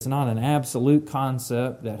It's not an absolute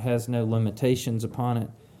concept that has no limitations upon it,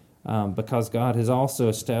 because God has also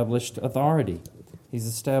established authority. He's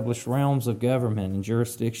established realms of government and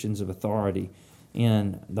jurisdictions of authority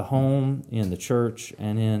in the home, in the church,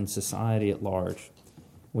 and in society at large.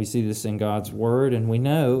 We see this in God's Word, and we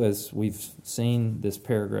know, as we've seen this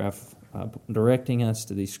paragraph directing us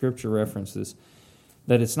to these Scripture references,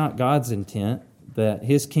 that it's not God's intent that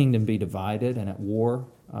His kingdom be divided and at war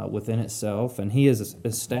within itself, and He has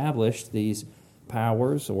established these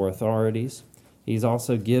powers or authorities. He's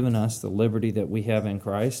also given us the liberty that we have in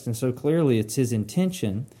Christ, and so clearly it's His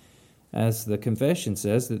intention, as the confession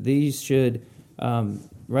says, that these should,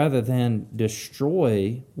 rather than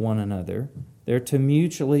destroy one another, they're to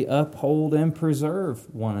mutually uphold and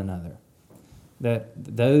preserve one another. That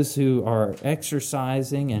those who are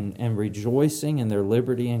exercising and rejoicing in their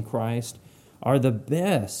liberty in Christ are the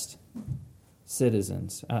best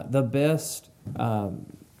citizens, the best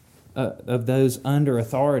of those under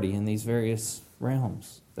authority in these various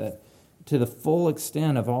realms. That to the full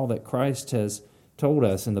extent of all that Christ has told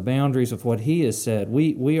us and the boundaries of what He has said,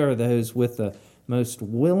 we are those with the most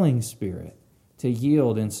willing spirit to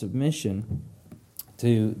yield in submission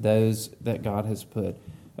to those that God has put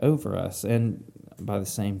over us. And by the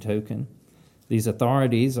same token, these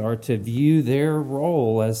authorities are to view their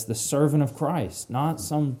role as the servant of Christ, not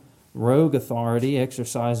some rogue authority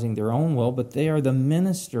exercising their own will, but they are the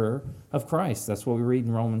minister of Christ. That's what we read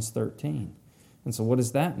in Romans 13. And so what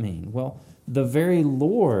does that mean? Well, the very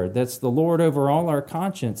Lord, that's the Lord over all our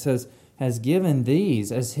conscience, has given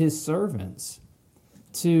these as His servants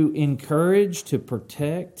to encourage, to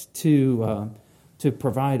protect, to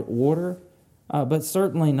provide order, but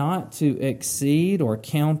certainly not to exceed or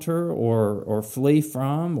counter or flee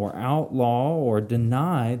from or outlaw or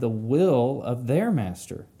deny the will of their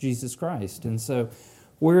master, Jesus Christ. And so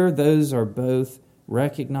where those are both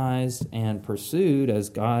recognized and pursued as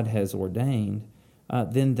God has ordained,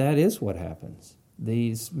 then that is what happens.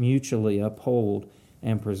 These mutually uphold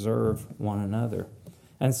and preserve one another.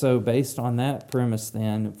 And so based on that premise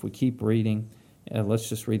then, if we keep reading, let's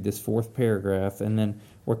just read this fourth paragraph, and then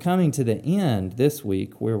we're coming to the end this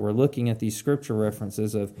week where we're looking at these scripture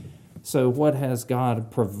references of, so what has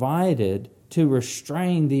God provided to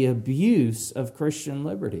restrain the abuse of Christian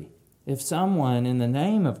liberty? If someone in the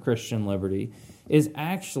name of Christian liberty is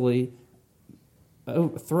actually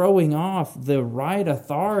throwing off the right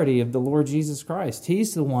authority of the Lord Jesus Christ,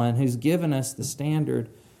 He's the one who's given us the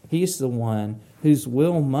standard. He's the one whose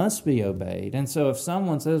will must be obeyed. And so if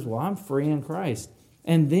someone says, well, I'm free in Christ,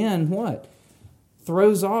 and then what?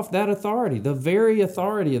 Throws off that authority, the very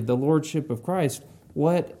authority of the Lordship of Christ,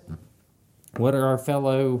 what are our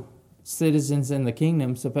fellow citizens in the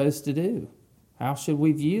kingdom supposed to do? How should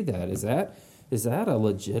we view that? Is that a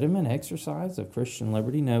legitimate exercise of Christian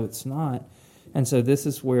liberty? No, it's not. And so this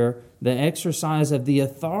is where the exercise of the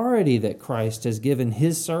authority that Christ has given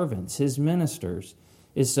His servants, His ministers,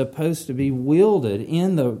 is supposed to be wielded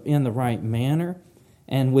in the right manner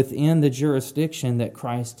and within the jurisdiction that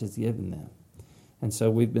Christ has given them. And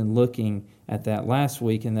so we've been looking at that last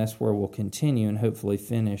week, and that's where we'll continue and hopefully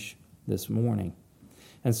finish this morning.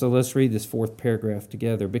 And so let's read this fourth paragraph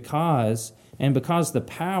together. Because the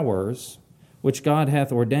powers which God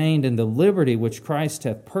hath ordained and the liberty which Christ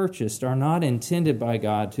hath purchased are not intended by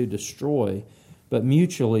God to destroy, but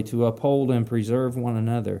mutually to uphold and preserve one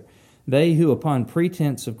another. They who upon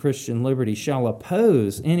pretense of Christian liberty shall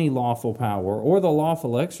oppose any lawful power or the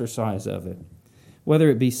lawful exercise of it, whether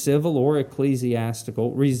it be civil or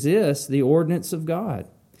ecclesiastical, resist the ordinance of God.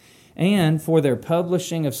 And for their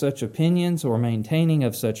publishing of such opinions or maintaining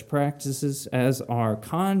of such practices as are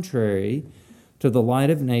contrary to the light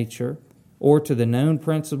of nature or to the known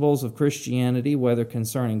principles of Christianity, whether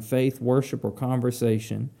concerning faith, worship, or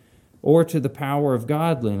conversation, or to the power of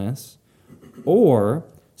godliness, or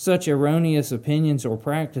such erroneous opinions or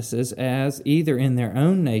practices as, either in their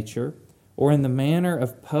own nature or in the manner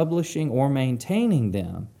of publishing or maintaining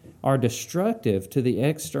them, are destructive to the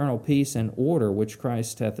external peace and order which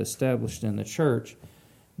Christ hath established in the church,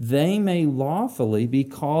 they may lawfully be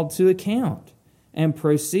called to account and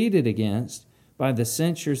proceeded against by the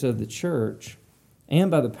censures of the church and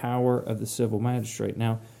by the power of the civil magistrate.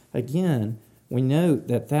 Now, again, we note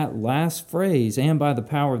that last phrase, and by the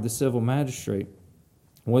power of the civil magistrate,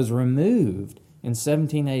 was removed in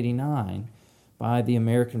 1789 by the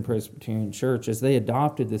American Presbyterian Church as they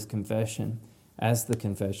adopted this confession as the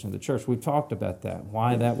confession of the church. We've talked about that,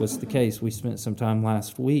 why that was the case. We spent some time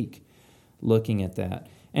last week looking at that.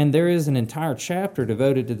 And there is an entire chapter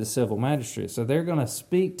devoted to the civil magistrate. So they're going to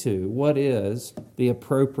speak to what is the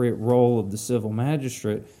appropriate role of the civil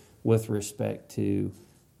magistrate with respect to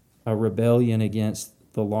a rebellion against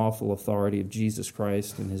the lawful authority of Jesus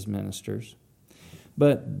Christ and his ministers.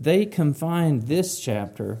 But they confined this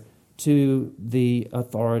chapter to the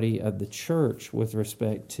authority of the church with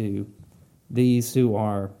respect to these who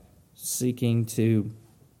are seeking to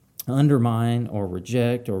undermine or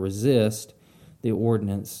reject or resist the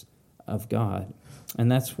ordinance of God.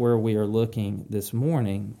 And that's where we are looking this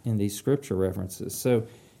morning in these scripture references. So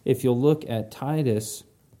if you'll look at Titus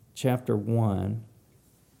chapter 1,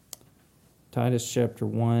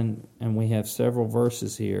 and we have several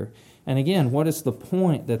verses here. And again, what is the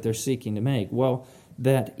point that they're seeking to make? Well,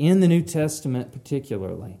 that in the New Testament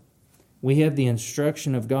particularly, we have the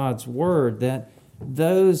instruction of God's Word that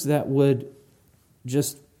those that would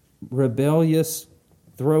just rebellious,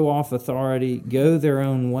 throw off authority, go their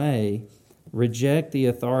own way, reject the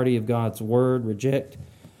authority of God's Word, reject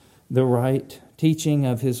the right teaching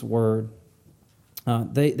of His Word,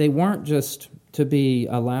 they weren't just to be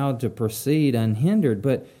allowed to proceed unhindered,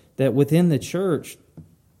 but that within the church,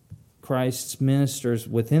 Christ's ministers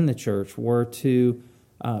within the church were to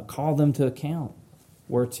call them to account,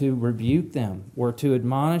 were to rebuke them, were to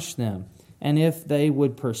admonish them. And if they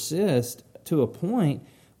would persist to a point,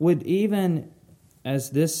 would even,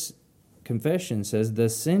 as this confession says, the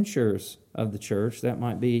censures of the church, that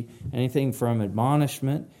might be anything from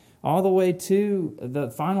admonishment all the way to the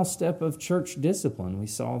final step of church discipline. We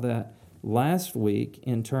saw that last week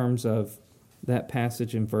in terms of that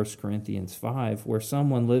passage in 1 Corinthians 5, where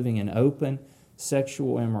someone living in open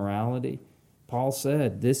sexual immorality, Paul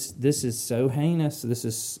said, this is so heinous, this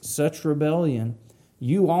is such rebellion,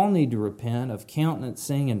 you all need to repent of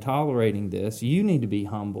countenancing and tolerating this. You need to be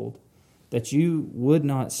humbled, that you would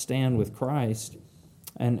not stand with Christ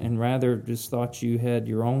and rather just thought you had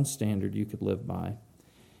your own standard you could live by.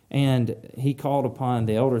 And he called upon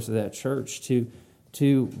the elders of that church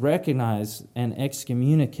to recognize and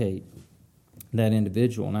excommunicate that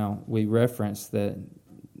individual. Now, we referenced that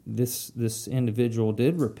this individual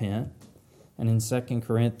did repent, and in 2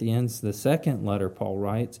 Corinthians, the second letter Paul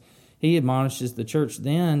writes, he admonishes the church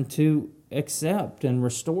then to accept and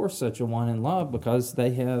restore such a one in love because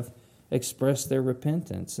they have expressed their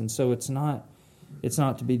repentance. And so it's not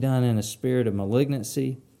to be done in a spirit of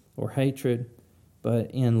malignancy or hatred, but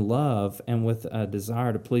in love and with a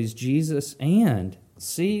desire to please Jesus and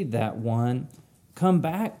see that one come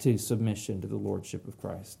back to submission to the Lordship of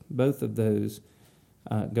Christ. Both of those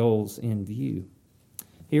goals in view.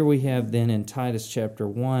 Here we have then in Titus chapter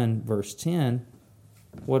 1, verse 10,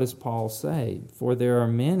 what does Paul say? For there are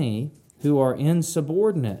many who are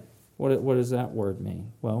insubordinate. What does that word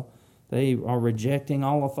mean? Well, they are rejecting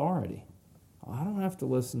all authority. I don't have to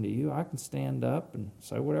listen to you. I can stand up and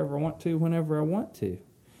say whatever I want to whenever I want to.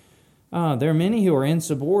 There are many who are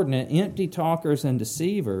insubordinate, empty talkers and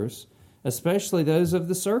deceivers, especially those of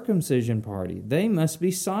the circumcision party. They must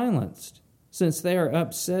be silenced, since they are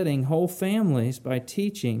upsetting whole families by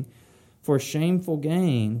teaching for shameful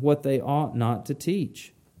gain what they ought not to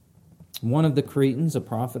teach. One of the Cretans, a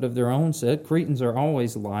prophet of their own, said, Cretans are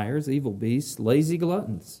always liars, evil beasts, lazy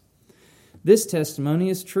gluttons. This testimony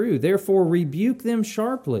is true. Therefore rebuke them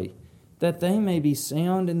sharply, that they may be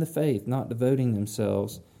sound in the faith, not devoting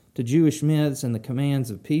themselves to Jewish myths and the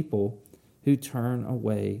commands of people who turn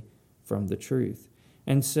away from the truth.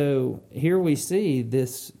 And so here we see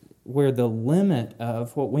this, where the limit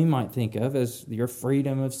of what we might think of as your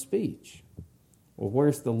freedom of speech. Well,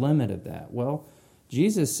 where's the limit of that? Well,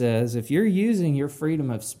 Jesus says if you're using your freedom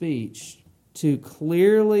of speech to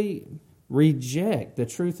clearly reject the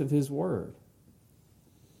truth of His Word,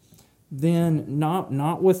 then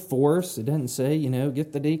not with force. It doesn't say,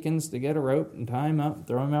 get the deacons to get a rope and tie him up and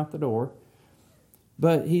throw him out the door.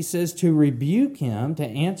 But he says to rebuke him, to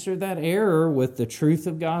answer that error with the truth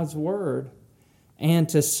of God's Word, and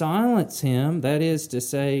to silence him, that is to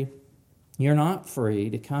say, you're not free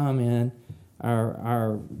to come in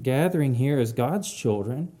our gathering here as God's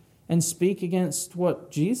children and speak against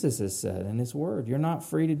what Jesus has said in His Word. You're not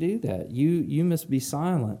free to do that. You must be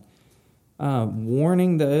silent.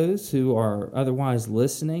 Warning those who are otherwise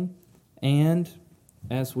listening, and,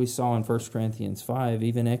 as we saw in 1 Corinthians 5,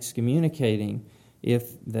 even excommunicating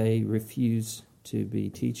if they refuse to be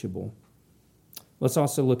teachable. Let's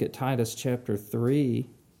also look at Titus chapter 3,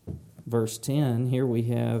 verse 10. Here we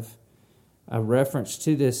have a reference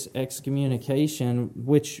to this excommunication,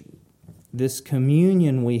 which this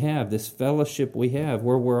communion we have, this fellowship we have,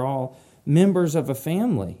 where we're all members of a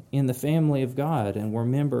family in the family of God, and we're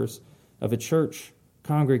members of a church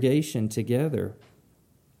congregation together.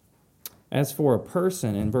 As for a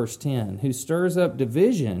person, in verse 10, who stirs up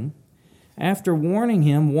division, after warning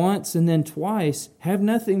him once and then twice, have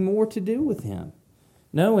nothing more to do with him.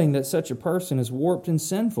 Knowing that such a person is warped and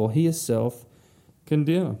sinful, he is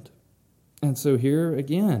self-condemned. And so here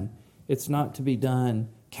again, it's not to be done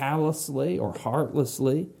callously or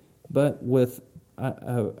heartlessly, but with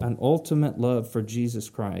an ultimate love for Jesus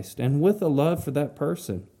Christ and with a love for that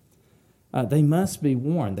person. They must be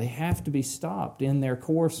warned. They have to be stopped in their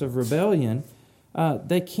course of rebellion.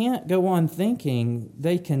 They can't go on thinking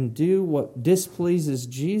they can do what displeases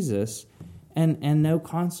Jesus and no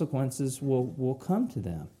consequences will come to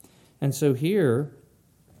them. And so here,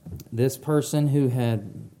 this person who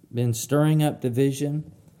had been stirring up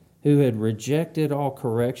division, who had rejected all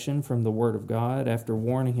correction from the Word of God after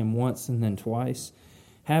warning him once and then twice,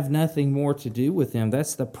 have nothing more to do with him.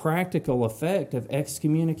 That's the practical effect of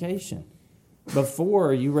excommunication.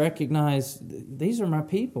 Before you recognize, these are my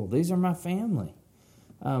people, these are my family.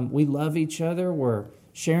 We love each other, we're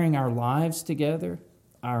sharing our lives together,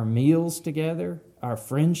 our meals together, our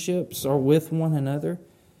friendships are with one another.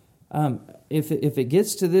 If it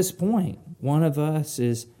gets to this point, one of us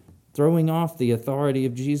is throwing off the authority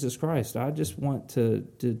of Jesus Christ. I just want to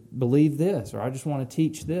believe this, or I just want to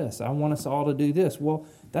teach this. I want us all to do this. Well,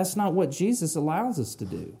 that's not what Jesus allows us to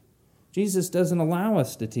do. Jesus doesn't allow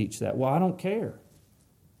us to teach that. Well, I don't care.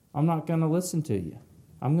 I'm not going to listen to you.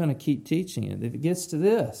 I'm going to keep teaching it. If it gets to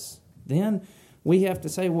this, then we have to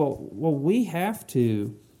say, well, we have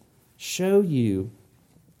to show you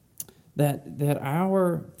that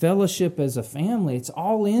our fellowship as a family, it's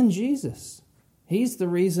all in Jesus. He's the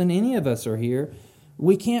reason any of us are here.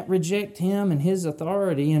 We can't reject Him and His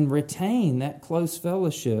authority and retain that close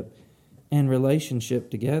fellowship and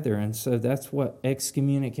relationship together. And so that's what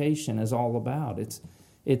excommunication is all about.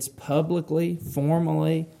 It's publicly,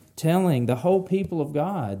 formally telling the whole people of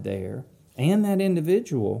God there and that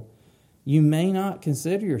individual, you may not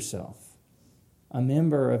consider yourself a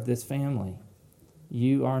member of this family.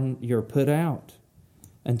 You're put out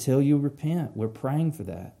until you repent. We're praying for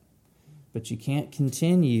that. But you can't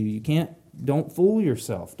continue. Don't fool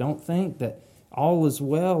yourself. Don't think that all is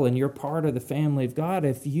well and you're part of the family of God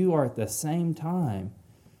if you are at the same time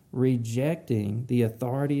rejecting the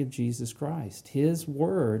authority of Jesus Christ. His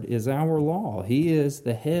word is our law. He is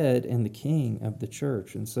the head and the king of the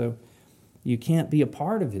church. And so you can't be a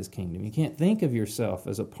part of His kingdom. You can't think of yourself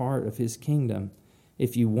as a part of His kingdom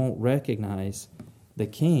if you won't recognize the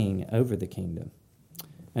king over the kingdom.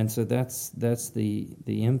 And so that's the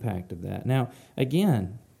impact of that. Now,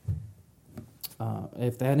 again,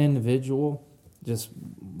 if that individual just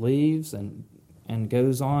leaves and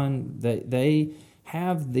goes on, they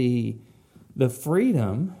have the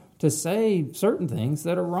freedom to say certain things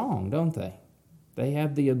that are wrong, don't they? They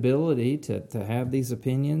have the ability to have these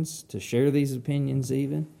opinions, to share these opinions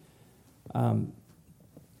even.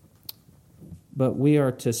 But we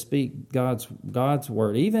are to speak God's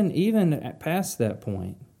word. Even past that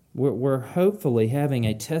point, we're hopefully having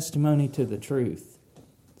a testimony to the truth,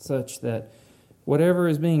 such that whatever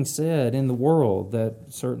is being said in the world that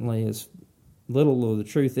certainly is little of the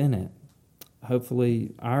truth in it,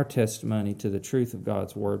 hopefully our testimony to the truth of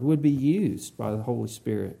God's word would be used by the Holy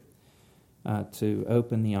Spirit to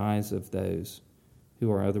open the eyes of those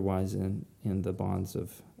who are otherwise in the bonds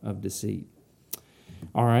of deceit.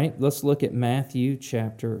 All right, let's look at Matthew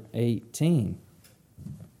chapter 18.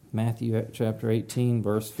 Matthew chapter 18,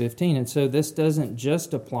 verse 15. And so this doesn't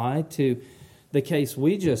just apply to the case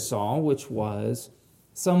we just saw, which was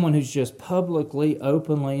someone who's just publicly,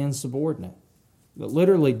 openly insubordinate, but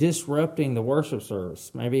literally disrupting the worship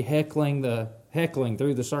service, maybe heckling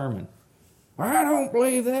through the sermon. I don't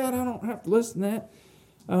believe that. I don't have to listen to that.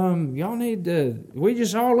 Y'all need to, we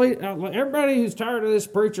just all leave. Everybody who's tired of this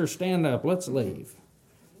preacher, stand up. Let's leave.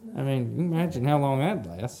 I mean, you can imagine how long that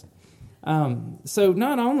lasts. So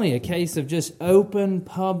not only a case of just open,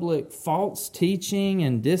 public, false teaching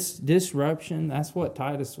and disruption, that's what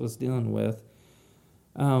Titus was dealing with.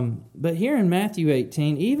 But here in Matthew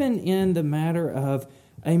 18, even in the matter of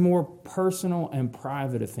a more personal and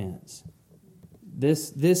private offense,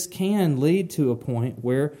 this can lead to a point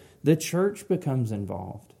where the church becomes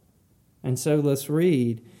involved. And so let's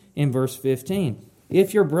read in verse 15.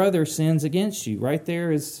 If your brother sins against you, right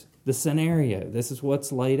there is the scenario. This is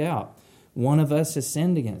what's laid out. One of us has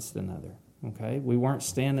sinned against another. Okay, we weren't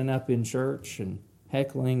standing up in church and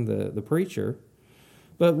heckling the preacher,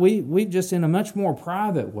 but we just in a much more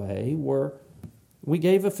private way where we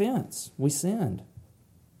gave offense. We sinned.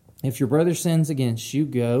 If your brother sins against you,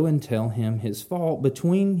 go and tell him his fault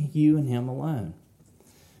between you and him alone.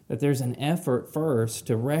 That there's an effort first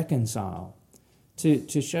to reconcile,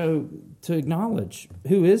 to show, to acknowledge,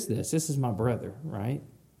 who is this? This is my brother, right?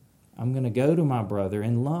 I'm going to go to my brother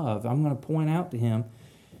in love. I'm going to point out to him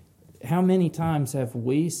how many times have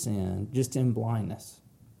we sinned just in blindness?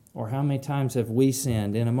 Or how many times have we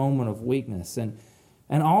sinned in a moment of weakness? And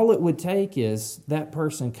all it would take is that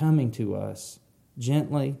person coming to us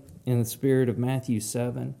gently in the spirit of Matthew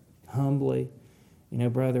 7, humbly,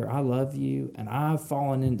 brother, I love you, and I've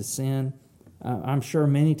fallen into sin, I'm sure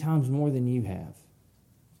many times more than you have.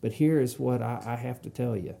 But here is what I have to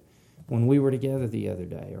tell you. When we were together the other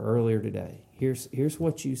day or earlier today, here's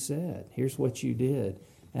what you said. Here's what you did.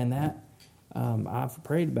 And that, I've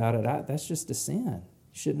prayed about it. That's just a sin.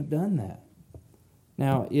 You shouldn't have done that.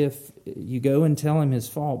 Now, if you go and tell him his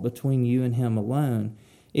fault between you and him alone,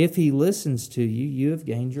 if he listens to you, you have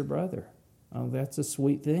gained your brother. Oh, that's a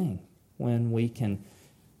sweet thing when we can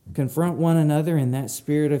confront one another in that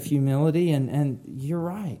spirit of humility. And you're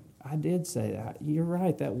right. I did say that. You're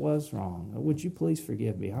right. That was wrong. Would you please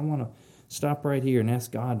forgive me? I want to stop right here and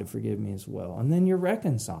ask God to forgive me as well. And then you're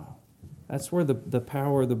reconciled. That's where the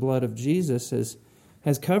power of the blood of Jesus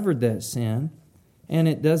has covered that sin. And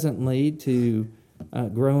it doesn't lead to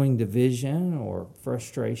growing division or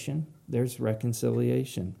frustration. There's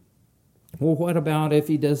reconciliation. Well, what about if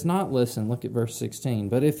he does not listen? Look at verse 16.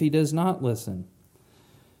 But if he does not listen,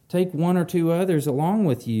 take one or two others along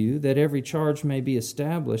with you, that every charge may be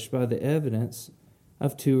established by the evidence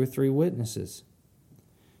of 2 or 3 witnesses.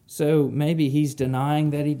 So maybe he's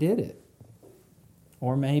denying that he did it.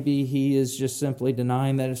 Or maybe he is just simply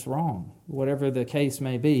denying that it's wrong. Whatever the case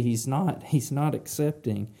may be, he's not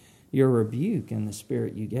accepting your rebuke in the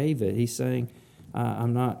spirit you gave it. He's saying,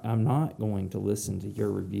 I'm not going to listen to your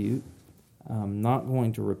rebuke. I'm not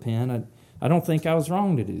going to repent. I don't think I was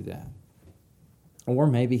wrong to do that. Or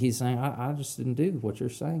maybe he's saying, I just didn't do what you're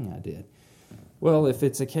saying I did. Well, if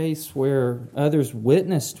it's a case where others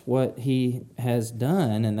witnessed what he has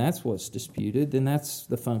done, and that's what's disputed, then that's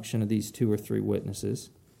the function of these 2 or 3 witnesses.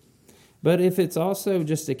 But if it's also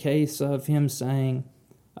just a case of him saying,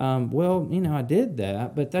 I did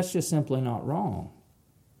that, but that's just simply not wrong.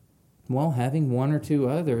 Well, having 1 or 2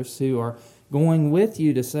 others who are going with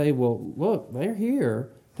you to say, well, look, they're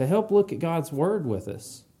here to help look at God's Word with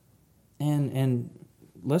us. And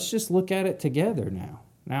let's just look at it together now.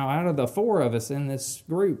 Now, out of the 4 of us in this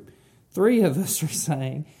group, 3 of us are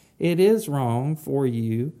saying it is wrong for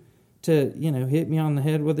you to, hit me on the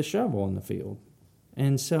head with a shovel in the field.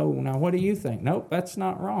 And so, now what do you think? Nope, that's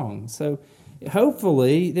not wrong. So,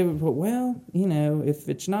 hopefully, they would put, if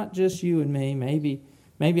it's not just you and me,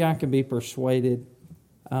 maybe I can be persuaded.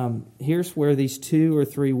 Here's where these 2 or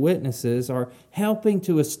 3 witnesses are helping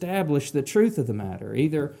to establish the truth of the matter.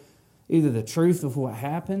 Either the truth of what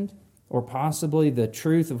happened, or possibly the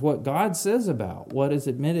truth of what God says about what is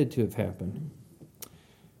admitted to have happened.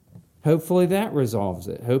 Hopefully that resolves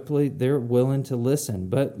it. Hopefully they're willing to listen.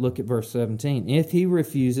 But look at verse 17. If he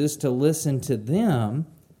refuses to listen to them,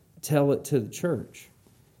 tell it to the church.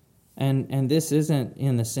 And this isn't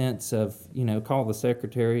in the sense of, call the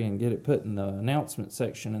secretary and get it put in the announcement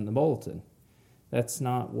section in the bulletin. That's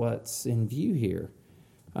not what's in view here.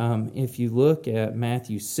 If you look at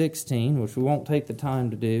Matthew 16, which we won't take the time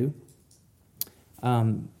to do,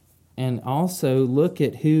 and also look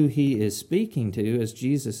at who he is speaking to as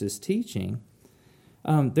Jesus is teaching,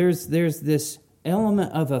 there's this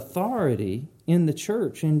element of authority in the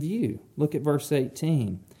church in view. Look at verse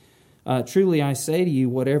 18. Truly I say to you,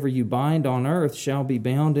 whatever you bind on earth shall be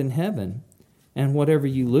bound in heaven, and whatever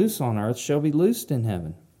you loose on earth shall be loosed in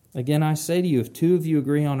heaven. Again, I say to you, if 2 of you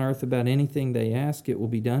agree on earth about anything they ask, it will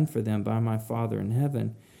be done for them by my Father in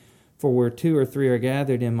heaven. For where 2 or 3 are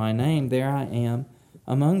gathered in my name, there I am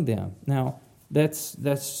among them. Now,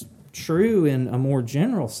 that's true in a more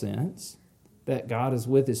general sense, that God is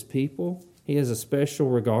with his people. He has a special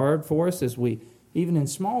regard for us as we, even in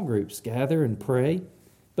small groups, gather and pray.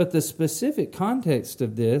 But the specific context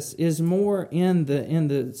of this is more in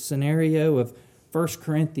the scenario of 1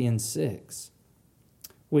 Corinthians 6,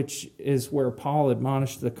 which is where Paul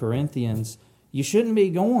admonished the Corinthians, you shouldn't be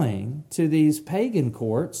going to these pagan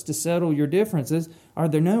courts to settle your differences. Are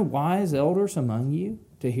there no wise elders among you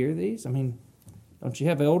to hear these? Don't you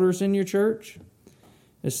have elders in your church?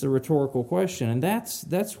 It's the rhetorical question, and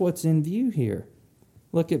that's what's in view here.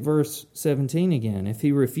 Look at verse 17 again. If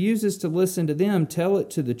he refuses to listen to them, tell it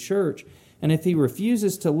to the church. And if he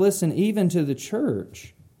refuses to listen even to the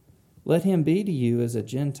church, let him be to you as a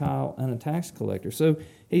Gentile and a tax collector. So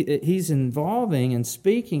he's involving and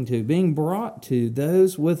speaking to, being brought to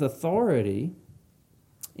those with authority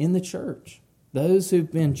in the church, those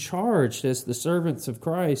who've been charged as the servants of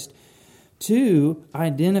Christ to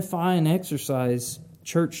identify and exercise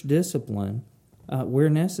church discipline where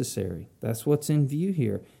necessary. That's what's in view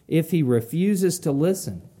here. If he refuses to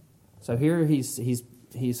listen. So here he's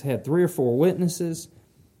he's had 3 or 4 witnesses,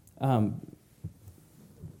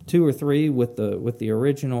 2 or 3 with the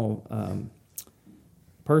original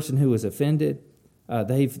person who was offended.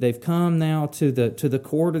 They've come now to the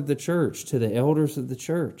court of the church, to the elders of the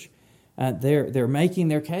church. They're making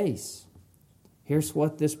their case. Here's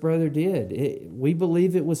what this brother did. We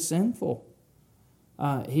believe it was sinful.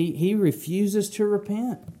 He refuses to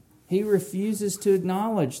repent. He refuses to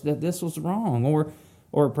acknowledge that this was wrong.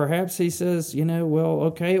 Or perhaps he says, well,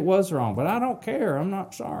 okay, it was wrong, but I don't care. I'm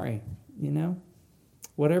not sorry.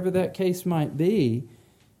 Whatever that case might be,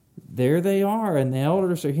 there they are, and the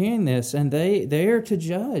elders are hearing this, and they are to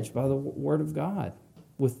judge by the Word of God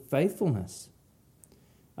with faithfulness.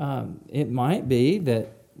 It might be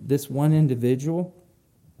that this one individual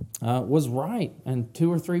was right, and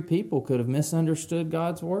 2 or 3 people could have misunderstood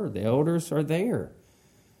God's Word. The elders are there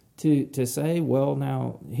to say, well,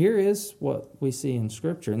 now, here is what we see in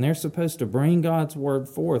Scripture, and they're supposed to bring God's Word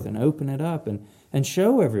forth and open it up and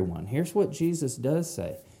show everyone. Here's what Jesus does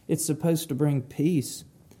say. It's supposed to bring peace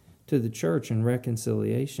to the church and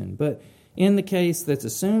reconciliation. But in the case that's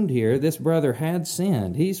assumed here, this brother had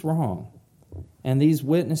sinned. He's wrong. And these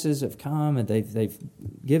witnesses have come and they've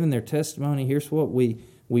given their testimony. Here's what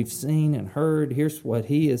we've seen and heard. Here's what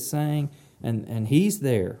he is saying. And he's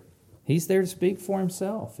there. He's there to speak for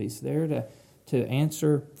himself. He's there to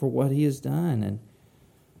answer for what he has done. And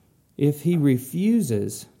if he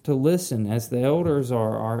refuses to listen, as the elders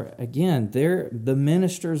are again, they're the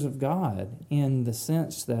ministers of God in the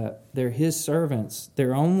sense that they're his servants.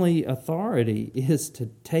 Their only authority is to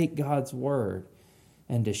take God's word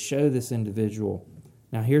and to show this individual,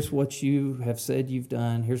 now here's what you have said you've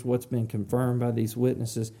done. Here's what's been confirmed by these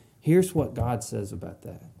witnesses. Here's what God says about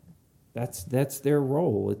that. That's their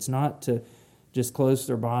role. It's not to just close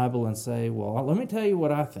their Bible and say, well, let me tell you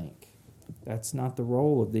what I think. That's not the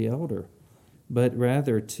role of the elder, but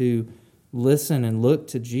rather to listen and look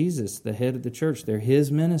to Jesus, the head of the church. They're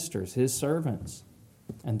his ministers, his servants,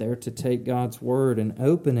 and they're to take God's word and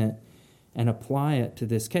open it and apply it to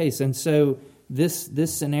this case. And so this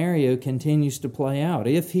scenario continues to play out.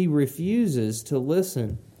 If he refuses to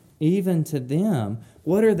listen even to them,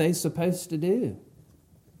 what are they supposed to do?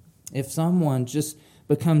 If someone just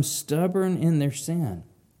becomes stubborn in their sin,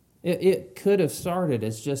 it could have started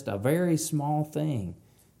as just a very small thing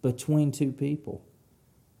between 2 people.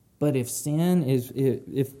 But if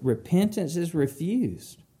repentance is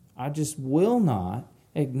refused, I just will not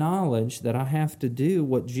acknowledge that I have to do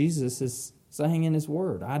what Jesus is saying in his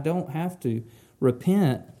word. I don't have to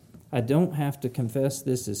repent. I don't have to confess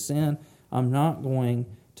this as sin. I'm not going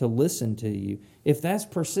to listen to you. If that's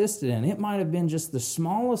persisted in, it might have been just the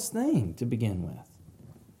smallest thing to begin with.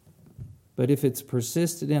 But if it's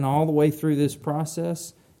persisted in all the way through this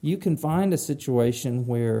process, you can find a situation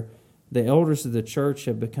where the elders of the church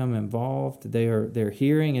have become involved. They're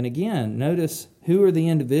hearing. And again, notice who are the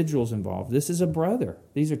individuals involved. This is a brother.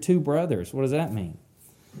 These are 2 brothers. What does that mean?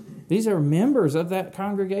 These are members of that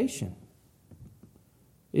congregation,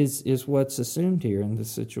 is what's assumed here in this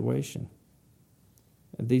situation.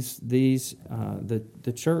 The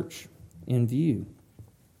church in view.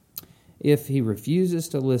 If he refuses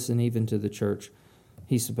to listen even to the church,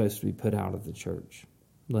 he's supposed to be put out of the church.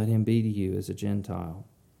 Let him be to you as a Gentile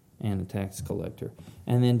and a tax collector.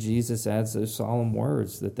 And then Jesus adds those solemn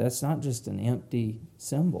words that's not just an empty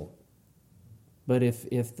symbol. But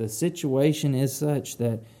if the situation is such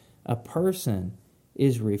that a person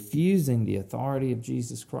is refusing the authority of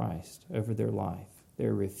Jesus Christ over their life,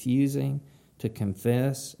 they're refusing to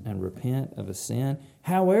confess and repent of a sin,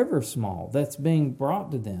 however small, that's being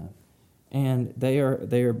brought to them, and they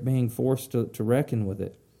are being forced to reckon with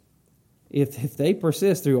it. If they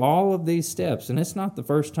persist through all of these steps, and it's not the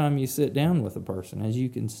first time you sit down with a person, as you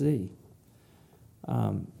can see,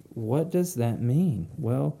 what does that mean?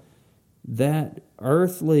 Well, that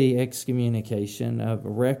earthly excommunication of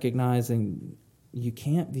recognizing you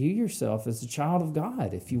can't view yourself as a child of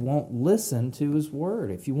God if you won't listen to his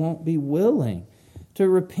word, if you won't be willing to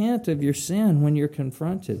repent of your sin when you're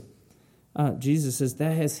confronted. Jesus says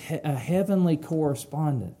that has a heavenly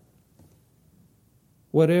correspondent.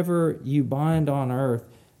 Whatever you bind on earth,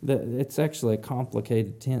 it's actually a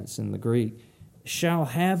complicated tense in the Greek, shall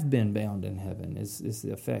have been bound in heaven is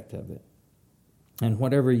the effect of it. And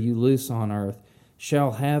whatever you loose on earth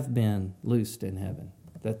shall have been loosed in heaven.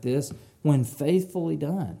 That this, when faithfully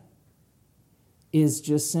done, is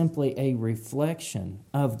just simply a reflection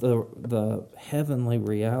of the heavenly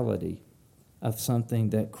reality of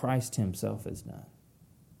something that Christ himself has done.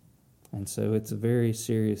 And so it's a very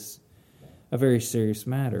serious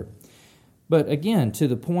matter. But again, to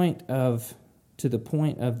the point of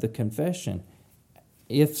the confession,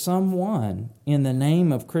 if someone, in the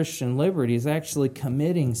name of Christian liberty, is actually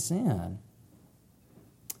committing sin,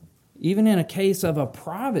 even in a case of a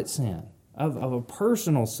private sin, of a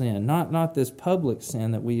personal sin, not this public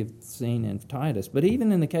sin that we have seen in Titus, but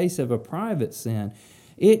even in the case of a private sin,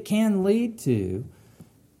 it can lead to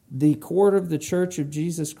the court of the Church of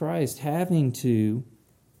Jesus Christ having to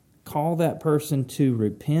call that person to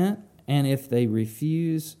repent, and if they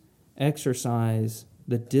refuse, exercise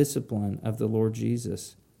the discipline of the Lord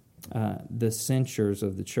Jesus, the censures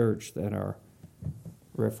of the church that are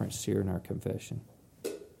referenced here in our confession.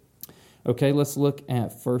 Okay, let's look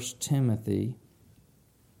at 1 Timothy.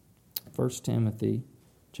 1 Timothy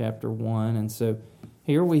chapter 1. And so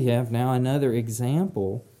here we have now another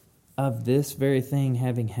example of this very thing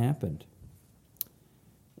having happened.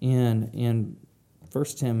 In 1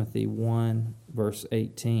 Timothy 1, verse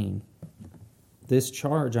 18, "This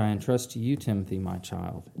charge I entrust to you, Timothy, my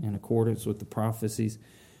child, in accordance with the prophecies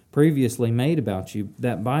previously made about you,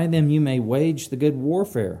 that by them you may wage the good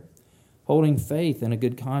warfare, holding faith and a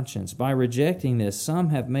good conscience. By rejecting this, some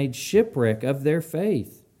have made shipwreck of their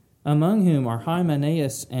faith, among whom are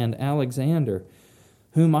Hymenaeus and Alexander,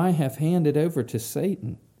 whom I have handed over to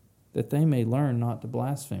Satan, that they may learn not to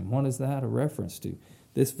blaspheme." What is that a reference to?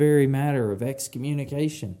 This very matter of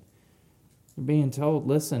excommunication. We're being told,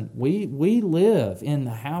 listen, we live in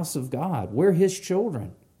the house of God. We're His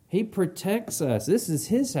children. He protects us. This is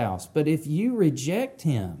His house. But if you reject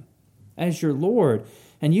Him as your Lord,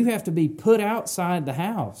 and you have to be put outside the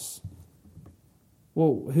house,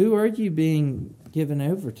 well, who are you being given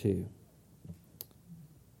over to?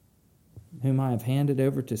 Whom I have handed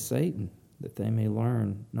over to Satan, that they may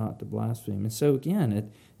learn not to blaspheme. And so again,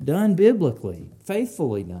 it done biblically,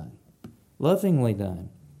 faithfully done, lovingly done.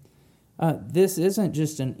 This isn't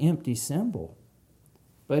just an empty symbol,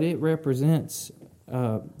 but it represents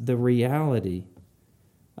the reality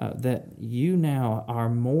that you now are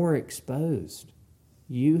more exposed.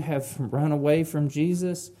 You have run away from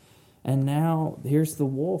Jesus, and now here's the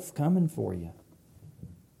wolf coming for you.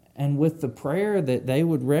 And with the prayer that they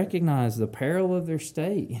would recognize the peril of their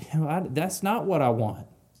state, that's not what I want.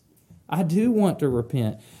 I do want to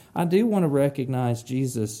repent. I do want to recognize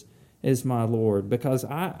Jesus as my Lord, because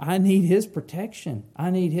I need His protection. I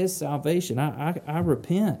need His salvation. I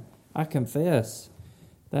repent. I confess.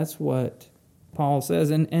 That's what Paul says.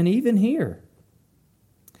 And even here,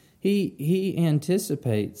 he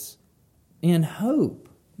anticipates in hope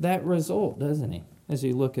that result, doesn't he? As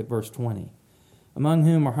you look at verse 20. "Among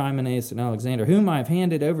whom are Hymenaeus and Alexander, whom I have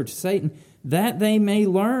handed over to Satan, that they may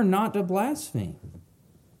learn not to blaspheme."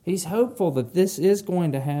 He's hopeful that this is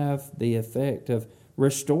going to have the effect of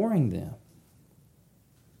restoring them,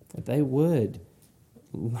 that they would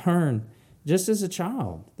learn, just as a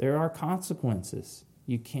child, there are consequences.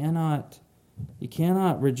 You cannot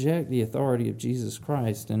reject the authority of Jesus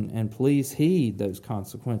Christ, and please heed those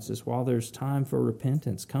consequences while there's time for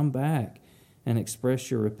repentance. Come back and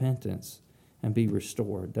express your repentance and be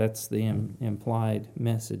restored. That's the implied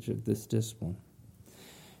message of this discipline.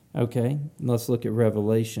 Okay, let's look at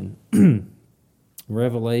Revelation.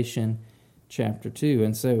 Revelation chapter 2.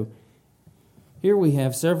 And so here we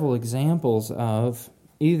have several examples of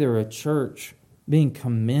either a church being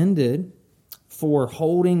commended for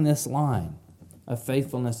holding this line of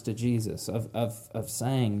faithfulness to Jesus, of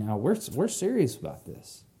saying, now we're serious about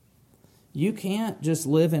this. You can't just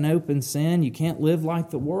live in open sin. You can't live like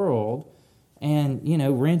the world and,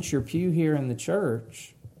 rent your pew here in the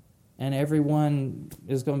church and everyone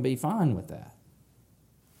is going to be fine with that.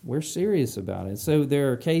 We're serious about it. So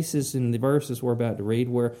there are cases in the verses we're about to read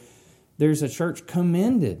where there's a church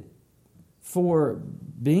commended for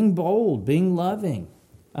being bold, being loving,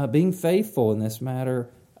 being faithful in this matter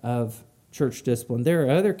of church discipline. There are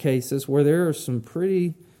other cases where there are some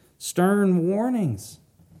pretty stern warnings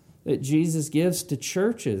that Jesus gives to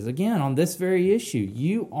churches. Again, on this very issue,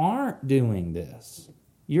 you aren't doing this.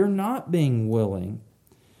 You're not being willing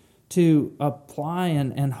to apply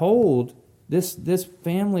and hold this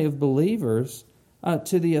family of believers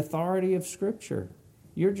to the authority of Scripture.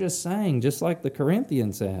 You're just saying, just like the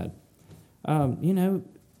Corinthians had,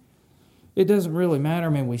 it doesn't really matter. I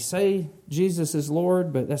mean, we say Jesus is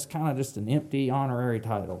Lord, but that's kind of just an empty honorary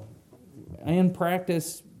title. In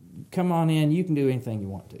practice, come on in, you can do anything you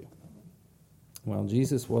want to. Well,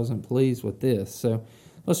 Jesus wasn't pleased with this. So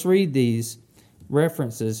let's read these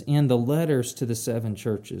references in the letters to the 7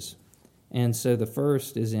 churches. And so the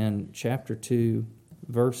first is in chapter 2,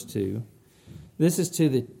 verse 2. This is to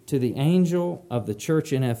the angel of the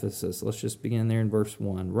church in Ephesus. Let's just begin there in verse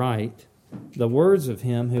 1. Write the words of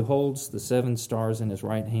him who holds the 7 stars in his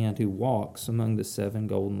right hand, who walks among the 7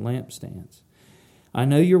 golden lampstands. I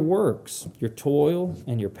know your works, your toil,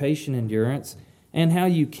 and your patient endurance, and how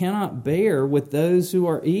you cannot bear with those who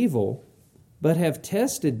are evil, but have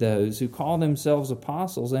tested those who call themselves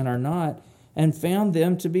apostles and are not, and found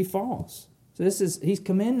them to be false. So he's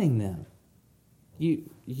commending them.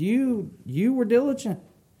 You were diligent.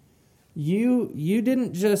 You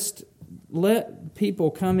didn't just let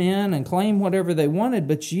people come in and claim whatever they wanted,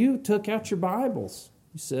 but you took out your Bibles.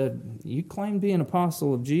 You said, you claim to be an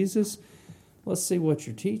apostle of Jesus. Let's see what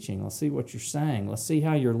you're teaching. Let's see what you're saying. Let's see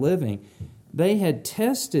how you're living. They had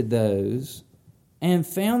tested those and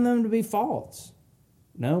found them to be false.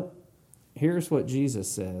 Nope. Here's what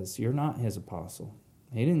Jesus says. You're not his apostle.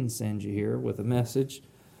 He didn't send you here with a message.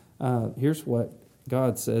 Here's what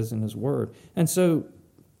God says in his word. And so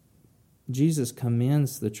Jesus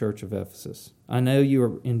commends the church of Ephesus. I know you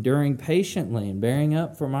are enduring patiently and bearing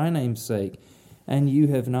up for my name's sake, and you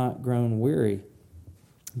have not grown weary.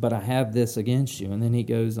 But I have this against you. And then he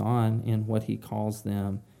goes on in what he calls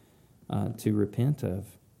them to repent of.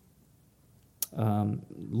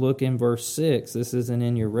 Look in verse 6. This isn't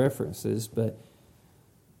in your references, but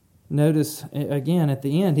notice again at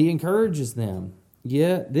the end, he encourages them.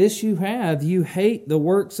 Yet this you have, you hate the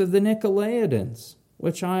works of the Nicolaitans,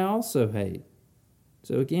 which I also hate.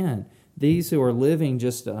 So again, these who are living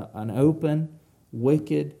just an open,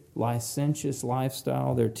 wicked, licentious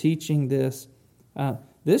lifestyle, they're teaching this.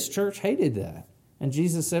 This church hated that. And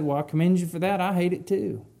Jesus said, well, I commend you for that. I hate it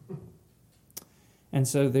too. And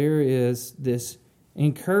so there is this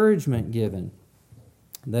encouragement given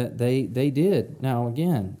that they did. Now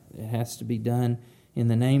again, it has to be done in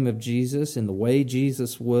the name of Jesus, in the way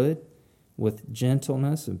Jesus would, with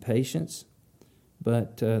gentleness and patience.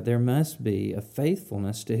 But there must be a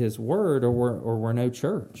faithfulness to his word, or we're no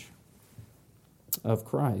church of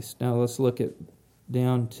Christ. Now let's look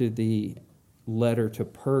down to the letter to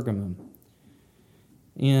Pergamum.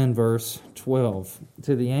 In verse 12,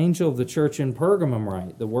 to the angel of the church in Pergamum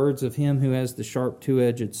write, the words of him who has the sharp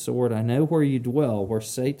two-edged sword, I know where you dwell, where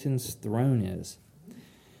Satan's throne is.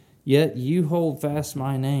 Yet you hold fast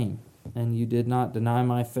my name, and you did not deny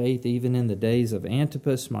my faith, even in the days of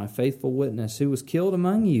Antipas, my faithful witness, who was killed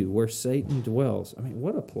among you, where Satan dwells. I mean,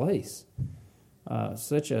 what a place.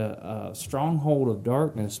 Such a stronghold of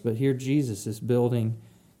darkness, but here Jesus is building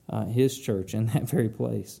his church in that very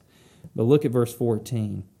place. But look at verse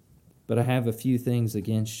 14. But I have a few things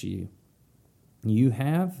against you. You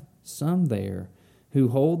have some there who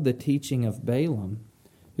hold the teaching of Balaam,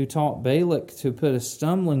 who taught Balak to put a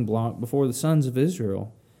stumbling block before the sons of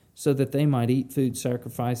Israel, so that they might eat food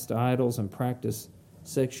sacrificed to idols and practice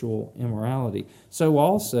sexual immorality. So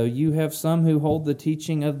also you have some who hold the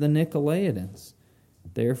teaching of the Nicolaitans.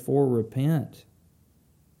 Therefore repent.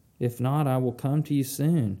 If not, I will come to you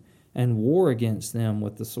soon and war against them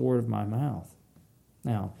with the sword of my mouth.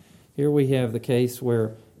 Now, here we have the case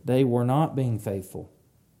where they were not being faithful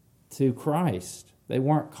to Christ. They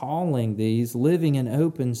weren't calling these living in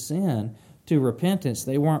open sin to repentance.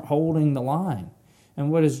 They weren't holding the line. And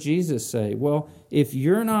what does Jesus say? Well, if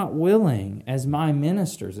you're not willing, as my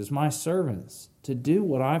ministers, as my servants, to do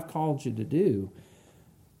what I've called you to do,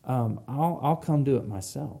 I'll come do it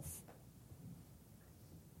myself.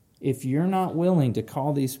 If you're not willing to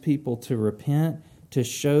call these people to repent, to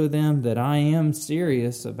show them that I am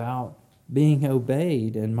serious about being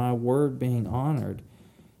obeyed and my word being honored,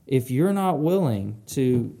 if you're not willing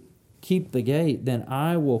to keep the gate, then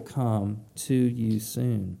I will come to you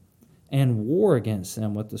soon and war against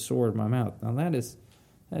them with the sword of my mouth. Now that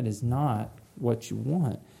is not what you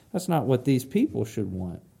want. That's not what these people should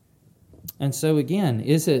want. And so again,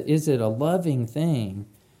 is it a loving thing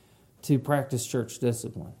to practice church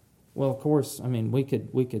discipline? Well, of course, I mean, we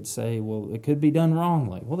could say, well, it could be done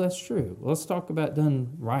wrongly. Well, that's true. Let's talk about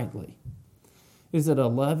done rightly. Is it a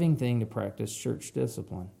loving thing to practice church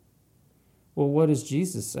discipline? Well, what does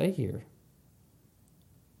Jesus say here?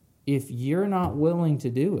 If you're not willing to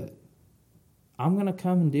do it, I'm going to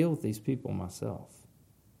come and deal with these people myself.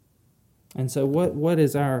 And so what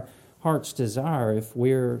is our heart's desire if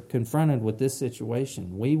we're confronted with this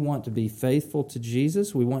situation? We want to be faithful to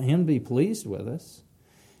Jesus. We want him to be pleased with us.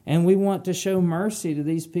 And we want to show mercy to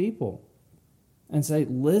these people and say,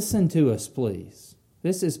 listen to us, please.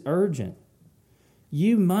 This is urgent.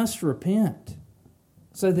 You must repent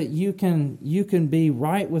so that you can be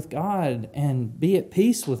right with God and be at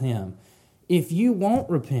peace with him. If you won't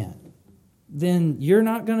repent, then you're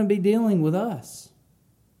not going to be dealing with us.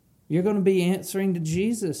 You're going to be answering to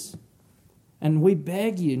Jesus. And we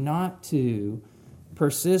beg you not to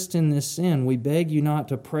persist in this sin. We beg you not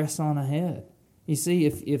to press on ahead. You see,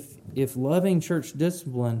 if loving church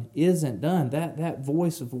discipline isn't done, that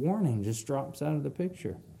voice of warning just drops out of the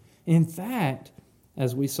picture. In fact,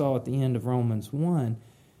 as we saw at the end of Romans 1,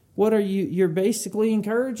 what are you're basically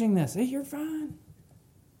encouraging this. Hey, you're fine.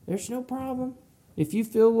 There's no problem. If you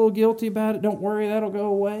feel a little guilty about it, don't worry, that'll go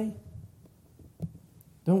away.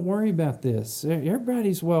 Don't worry about this.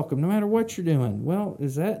 Everybody's welcome, no matter what you're doing. Well,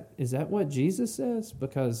 is that what Jesus says?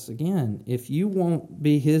 Because, again, if you won't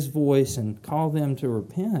be His voice and call them to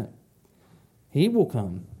repent, He will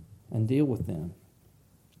come and deal with them.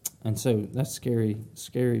 And so that's scary,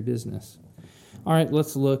 scary business. All right,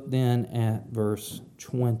 let's look then at verse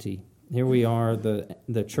 20. Here we are,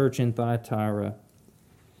 the church in Thyatira.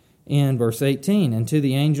 In verse 18, and to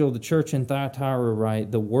the angel of the church in Thyatira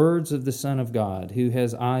write, the words of the Son of God, who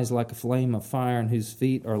has eyes like a flame of fire and whose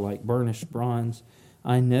feet are like burnished bronze.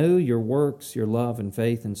 I know your works, your love and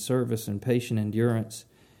faith and service and patient endurance,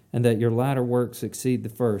 and that your latter works exceed the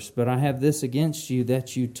first. But I have this against you,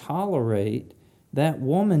 that you tolerate that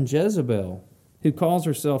woman Jezebel, who calls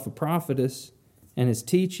herself a prophetess and is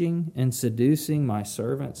teaching and seducing my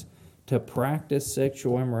servants to practice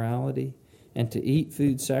sexual immorality and to eat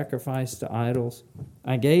food sacrificed to idols.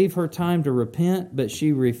 I gave her time to repent, but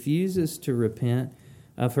she refuses to repent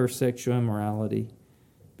of her sexual immorality.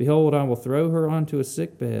 Behold, I will throw her onto a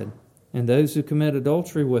sickbed, and those who commit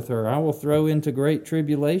adultery with her I will throw into great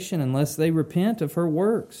tribulation unless they repent of her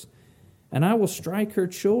works. And I will strike her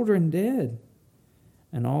children dead.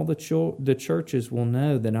 And all the churches will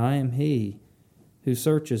know that I am He who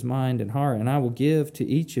searches mind and heart, and I will give to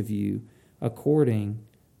each of you according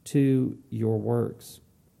to your works.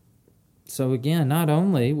 So again, not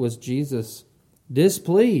only was Jesus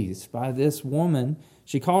displeased by this woman,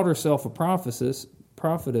 she called herself a prophetess,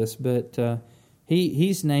 but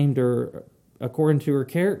he's named her according to her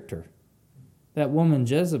character. That woman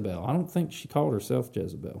Jezebel, I don't think she called herself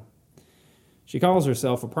Jezebel. She calls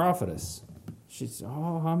herself a prophetess. She says,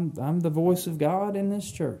 I'm the voice of God in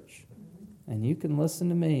this church, and you can listen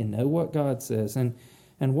to me and know what God says.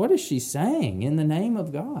 And what is she saying in the name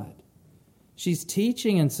of God? She's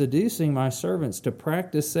teaching and seducing my servants to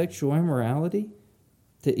practice sexual immorality,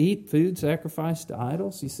 to eat food sacrificed to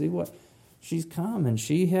idols. You see what? She's come and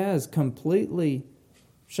she has completely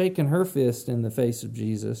shaken her fist in the face of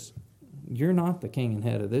Jesus. You're not the king and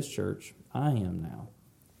head of this church. I am now.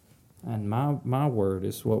 And my word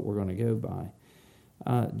is what we're going to go by.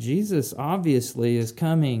 Jesus obviously is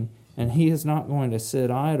coming, and He is not going to sit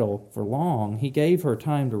idle for long. He gave her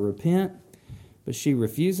time to repent, but she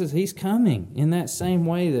refuses. He's coming in that same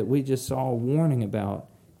way that we just saw a warning about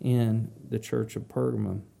in the church of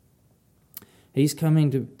Pergamum. He's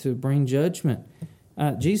coming to bring judgment.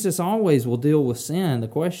 Jesus always will deal with sin. The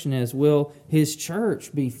question is, will His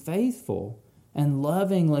church be faithful and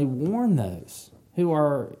lovingly warn those who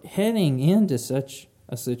are heading into such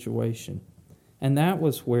a situation? And that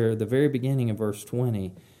was where the very beginning of verse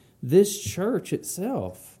 20, this church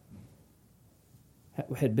itself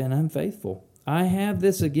had been unfaithful. I have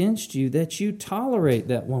this against you, that you tolerate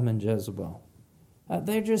that woman Jezebel.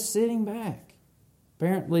 They're just sitting back.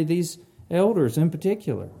 Apparently these elders in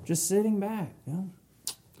particular, just sitting back.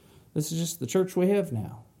 This is just the church we have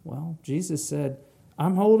now. Well, Jesus said,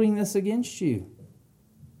 I'm holding this against you.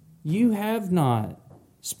 You have not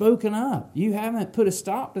spoken up. You haven't put a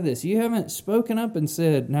stop to this. You haven't spoken up and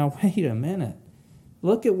said, now wait a minute.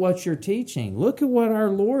 Look at what you're teaching. Look at what our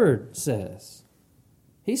Lord says.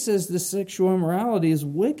 He says this sexual immorality is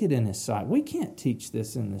wicked in His sight. We can't teach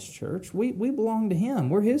this in this church. We belong to Him.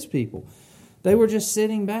 We're His people. They were just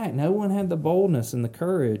sitting back. No one had the boldness and the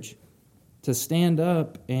courage to stand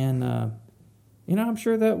up. And, I'm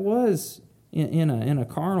sure that was, in a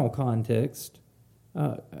carnal context,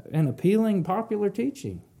 an appealing, popular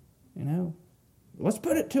teaching. Let's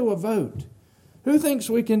put it to a vote. Who thinks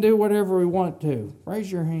we can do whatever we want to?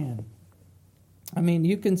 Raise your hand.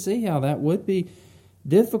 You can see how that would be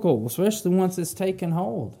difficult, especially once it's taken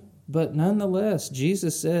hold. But nonetheless,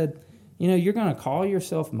 Jesus said, you're going to call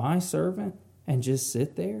yourself my servant and just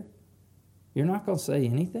sit there? You're not going to say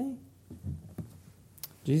anything?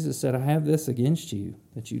 Jesus said, I have this against you,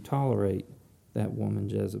 that you tolerate that woman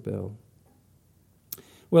Jezebel.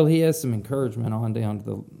 Well, He has some encouragement on down to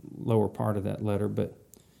the lower part of that letter, but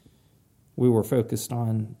we were focused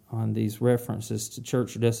on these references to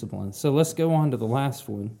church discipline. So let's go on to the last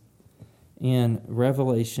one in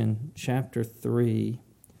Revelation chapter 3.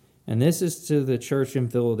 And this is to the church in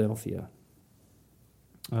Philadelphia.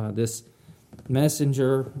 This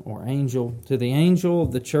messenger or angel, to the angel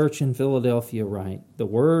of the church in Philadelphia write, the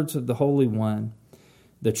words of the Holy One,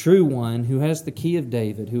 the true One, who has the key of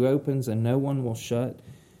David, who opens and no one will shut,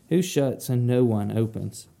 who shuts and no one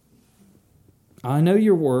opens? I know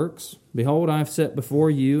your works. Behold, I have set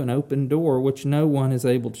before you an open door, which no one is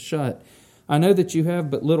able to shut. I know that you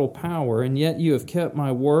have but little power, and yet you have kept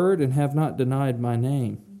my word and have not denied my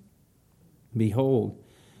name. Behold,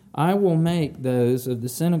 I will make those of the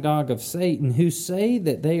synagogue of Satan who say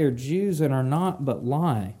that they are Jews and are not, but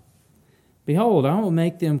lie. Behold, I will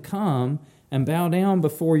make them come and bow down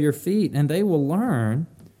before your feet, and they will learn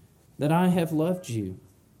that I have loved you,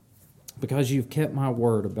 because you've kept my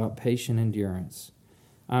word about patient endurance.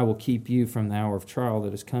 I will keep you from the hour of trial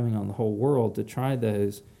that is coming on the whole world to try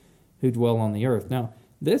those who dwell on the earth. Now,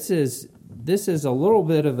 this is a little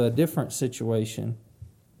bit of a different situation.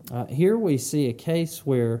 Here we see a case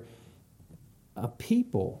where a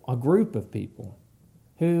group of people,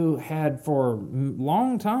 who had for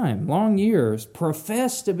long years,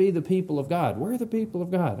 professed to be the people of God. We're the people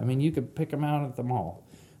of God. I mean, you could pick them out at the mall.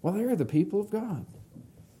 Well, they're the people of God.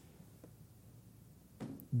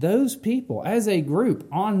 Those people, as a group,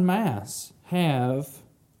 en masse, have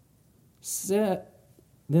set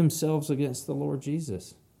themselves against the Lord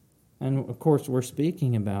Jesus. And, of course, we're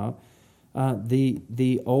speaking about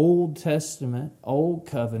the Old Testament, Old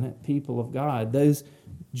Covenant people of God, those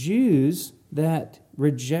Jews that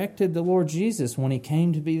rejected the Lord Jesus when He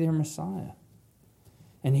came to be their Messiah.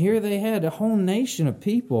 And here they had a whole nation of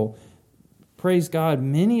people. Praise God,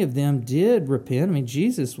 many of them did repent. I mean,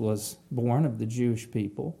 Jesus was born of the Jewish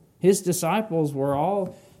people. His disciples were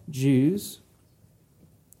all Jews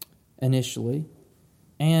initially.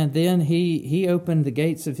 And then he opened the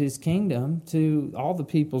gates of His kingdom to all the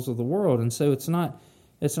peoples of the world. And so it's not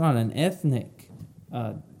an ethnic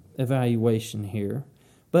evaluation here.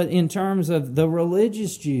 But in terms of the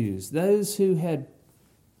religious Jews, those who had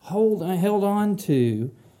held on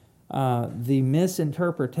to the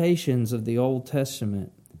misinterpretations of the Old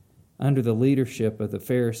Testament under the leadership of the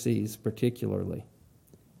Pharisees particularly,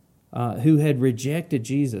 who had rejected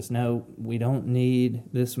Jesus. No, we don't need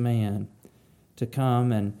this man to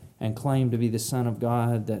come and claim to be the Son of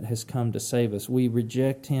God that has come to save us. We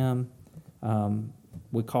reject Him.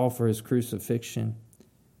 We call for His crucifixion.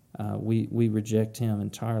 We reject Him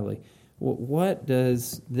entirely. What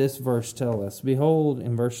does this verse tell us? Behold,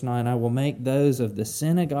 in verse 9, I will make those of the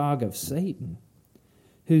synagogue of Satan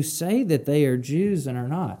who say that they are Jews and are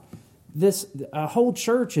not. A whole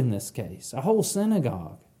church in this case, a whole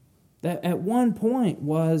synagogue, that at one point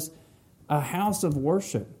was a house of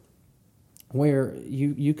worship where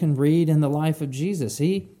you can read in the life of Jesus.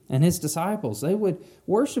 He and His disciples, they would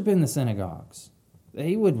worship in the synagogues.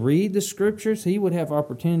 They would read the Scriptures. He would have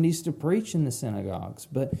opportunities to preach in the synagogues.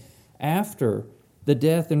 But after the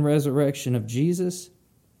death and resurrection of Jesus,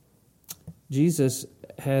 Jesus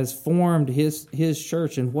has formed His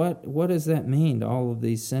church. And what does that mean to all of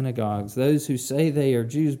these synagogues? Those who say they are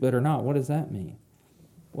Jews but are not, what does that mean?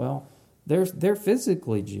 Well, they're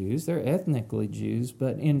physically Jews, they're ethnically Jews,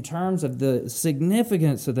 but in terms of the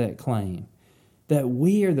significance of that claim, that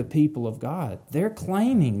we are the people of God, they're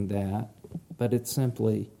claiming that, but it's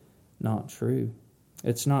simply not true.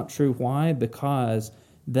 It's not true. Why? Because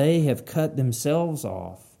they have cut themselves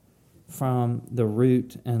off from the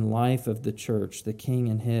root and life of the church, the King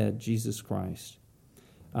and Head, Jesus Christ.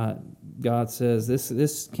 God says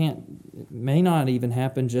this may not even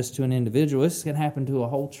happen just to an individual. This can happen to a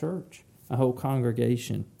whole church, a whole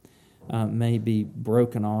congregation may be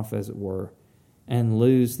broken off, as it were, and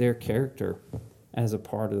lose their character as a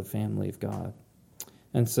part of the family of God.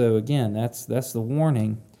 And so again, that's the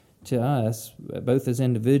warning to us, both as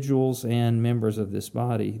individuals and members of this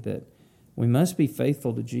body, that we must be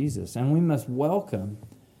faithful to Jesus, and we must welcome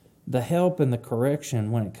the help and the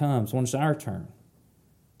correction when it comes, when it's our turn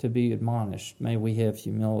to be admonished. May we have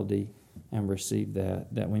humility and receive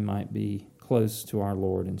that we might be close to our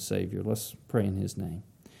Lord and Savior. Let's pray in His name.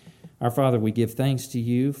 Our Father, we give thanks to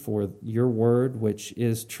You for Your word, which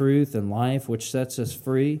is truth and life, which sets us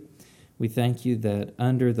free. We thank You that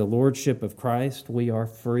under the lordship of Christ, we are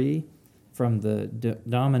free from the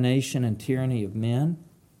domination and tyranny of men.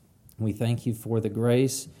 We thank You for the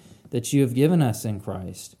grace that You have given us in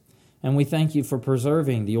Christ. And we thank You for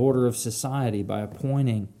preserving the order of society by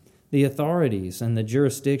appointing the authorities and the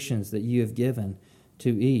jurisdictions that You have given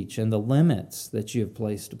to each and the limits that You have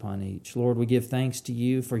placed upon each. Lord, we give thanks to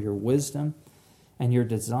You for Your wisdom and Your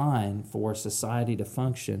design for society to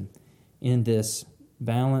function in this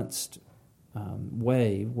balanced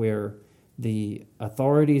way where the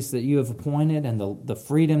authorities that You have appointed and the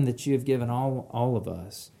freedom that You have given all of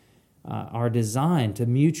us are designed to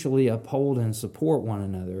mutually uphold and support one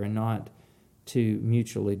another and not to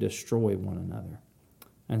mutually destroy one another.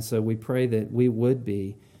 And so we pray that we would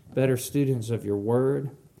be better students of Your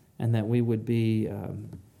word, and that we would be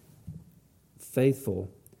faithful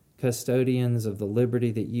custodians of the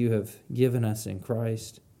liberty that you have given us in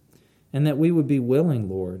Christ, and that we would be willing,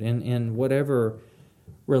 Lord, in whatever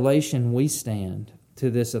relation we stand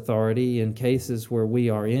to this authority, in cases where we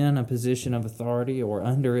are in a position of authority or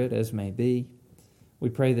under it as may be. We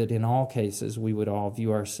pray that in all cases we would all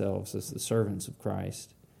view ourselves as the servants of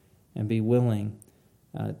Christ and be willing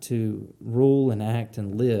to rule and act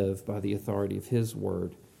and live by the authority of His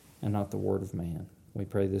word and not the word of man. We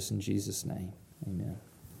pray this in Jesus' name. Amen.